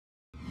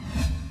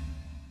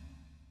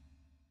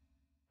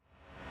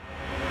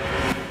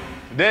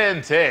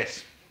Then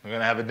taste, we're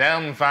gonna have a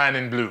down fine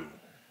in blue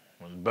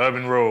with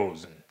Bourbon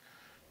Rose and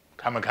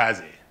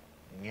Kamikaze.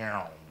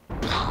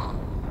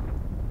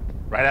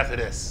 Right after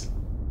this.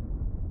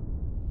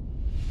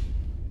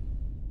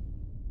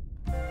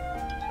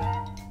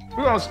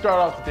 We're gonna start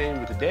off today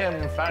with the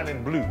damn fine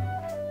in blue.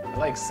 I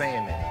like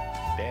saying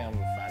that, damn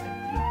fine in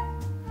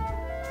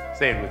blue.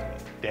 Say it with me,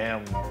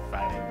 damn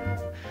fine in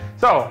blue.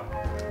 So,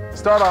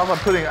 start off by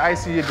putting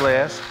ice in your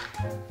glass.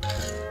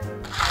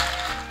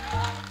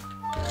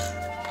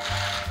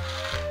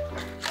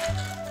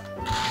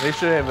 Make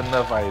sure you have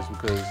enough ice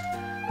because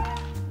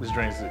this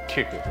drink's a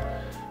kicker.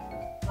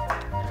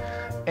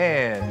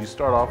 And you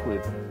start off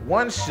with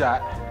 1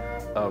 shot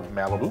of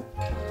Malibu,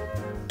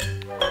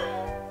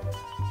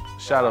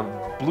 shot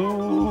of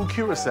Blue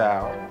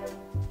Curacao,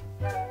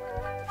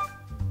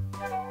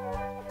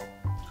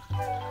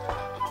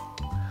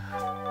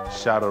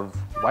 shot of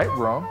white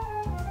rum,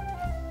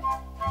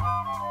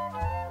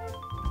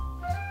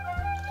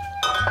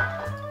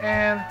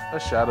 and a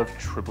shot of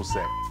triple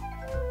sec.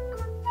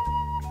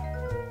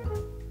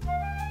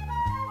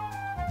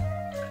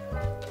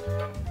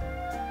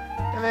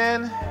 And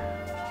then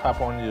pop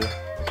on your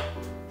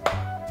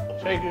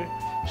shaker,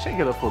 shake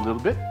it up for a little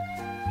bit,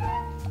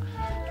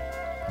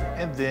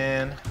 and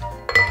then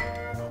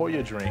pour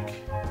your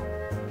drink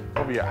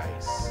over your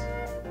ice.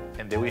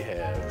 And there we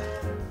have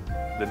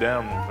the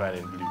damn fine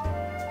in blue.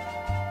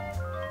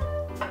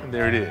 And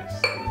there it is.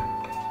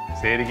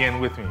 Say it again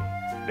with me.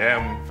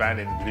 Damn fine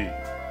in blue.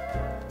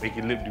 Make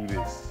your lip do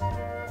this.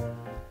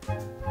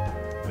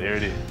 There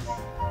it is.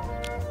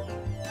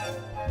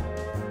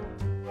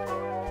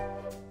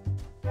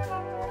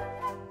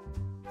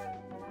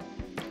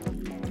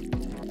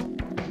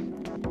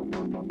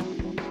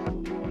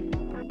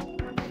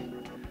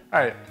 All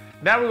right,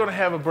 now we're gonna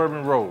have a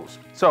Bourbon Rose.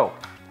 So,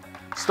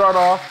 start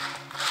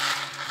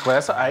off,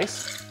 glass of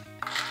ice.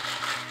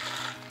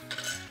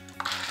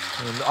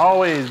 And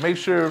always make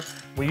sure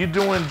when you're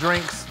doing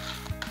drinks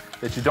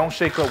that you don't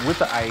shake up with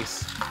the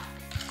ice.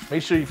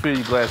 Make sure you fill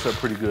your glass up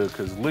pretty good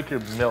because liquor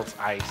melts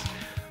ice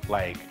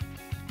like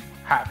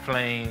hot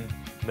flame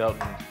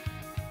melting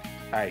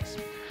ice.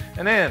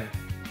 And then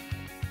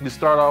you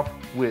start off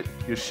with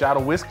your shot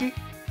of whiskey,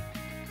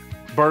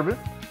 bourbon.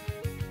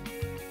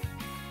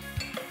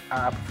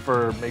 I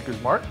prefer Maker's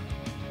Mark.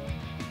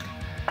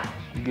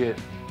 You get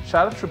a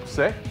shot of triple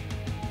sec.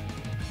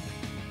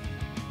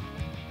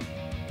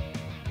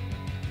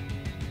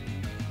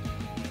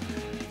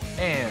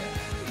 And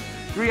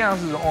 3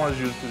 ounces of orange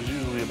juice is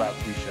usually about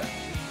 3 shots.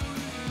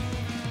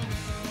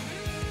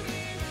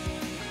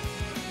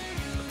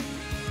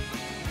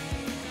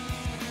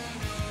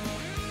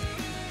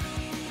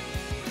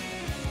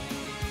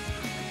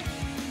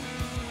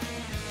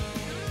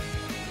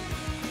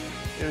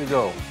 Here we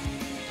go.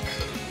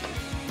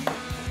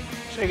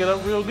 Shake it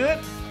up real good.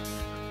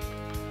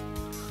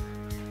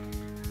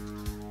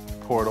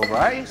 Pour it over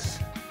ice.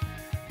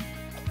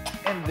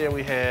 And there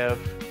we have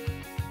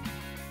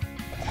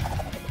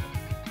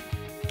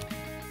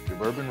your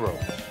Bourbon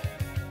Rose.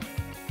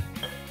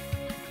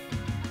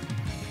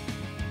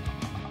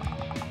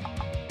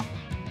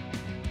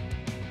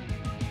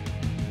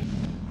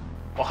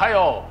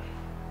 Ohio.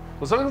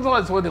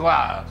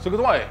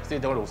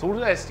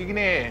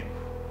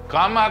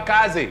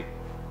 Kamikaze.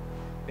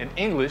 In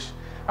English,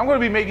 I'm going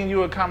to be making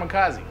you a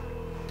kamikaze,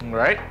 all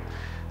right?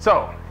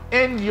 So,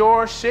 in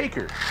your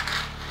shaker,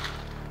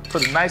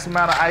 put a nice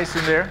amount of ice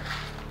in there.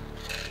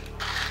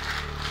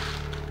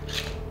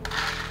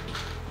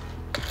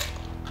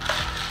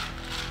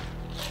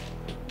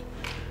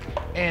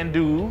 And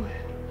do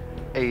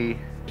a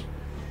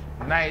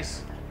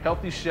nice,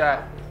 healthy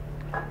shot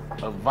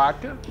of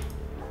vodka.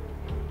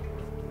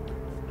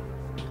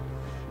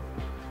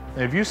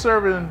 And if you're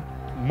serving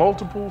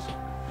multiples,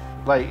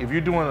 like if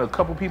you're doing a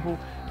couple people,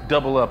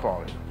 double up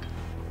on it.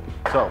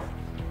 So,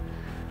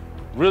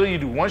 really you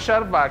do 1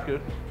 shot of vodka,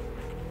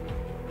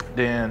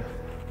 then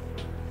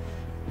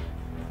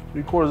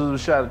 3/4 of a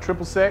shot of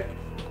triple sec,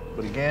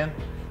 but again,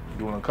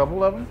 doing a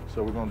couple of them,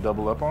 so we're gonna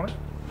double up on it.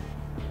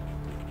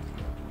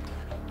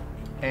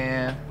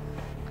 And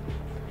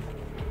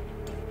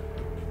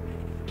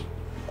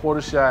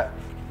 1/4 shot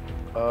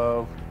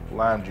of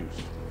lime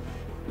juice.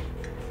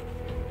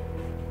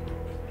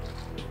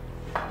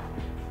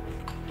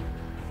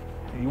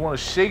 You want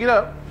to shake it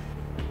up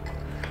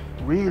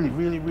really,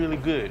 really, really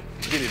good.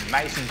 Get it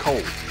nice and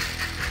cold.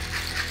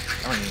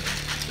 I mean,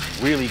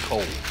 really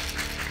cold.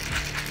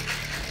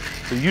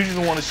 So you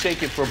usually want to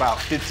shake it for about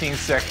 15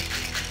 seconds,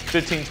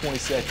 15, 20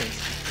 seconds.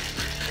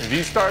 If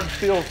you start to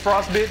feel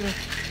frostbitten,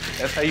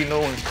 that's how you know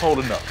when it's cold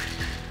enough.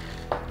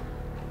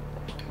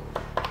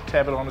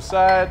 Tap it on the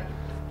side,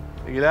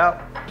 take it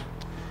out,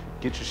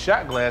 get your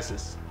shot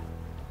glasses,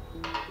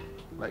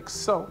 like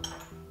so.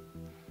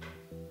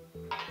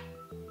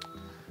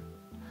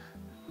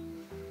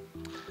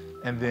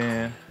 And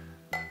then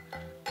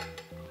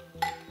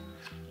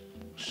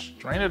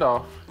strain it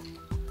off.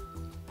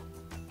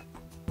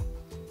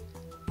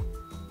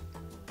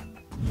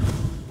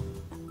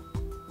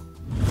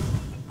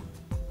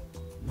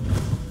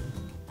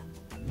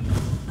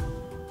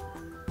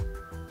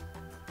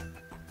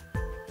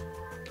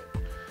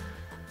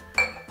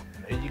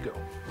 There you go.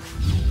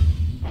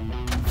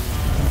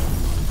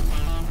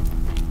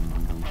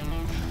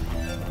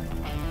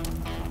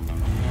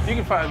 You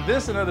can find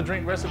this and other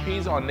drink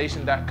recipes on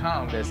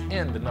nation.com. That's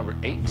N, the number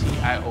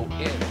 8TION.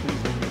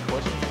 Please leave your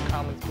questions and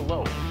comments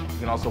below. You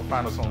can also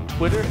find us on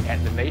Twitter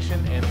at The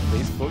Nation and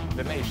Facebook,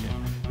 The Nation.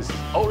 This is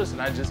Otis,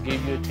 and I just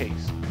gave you a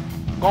taste.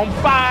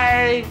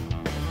 Goodbye!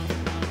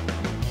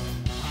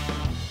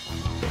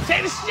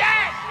 Take the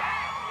shot!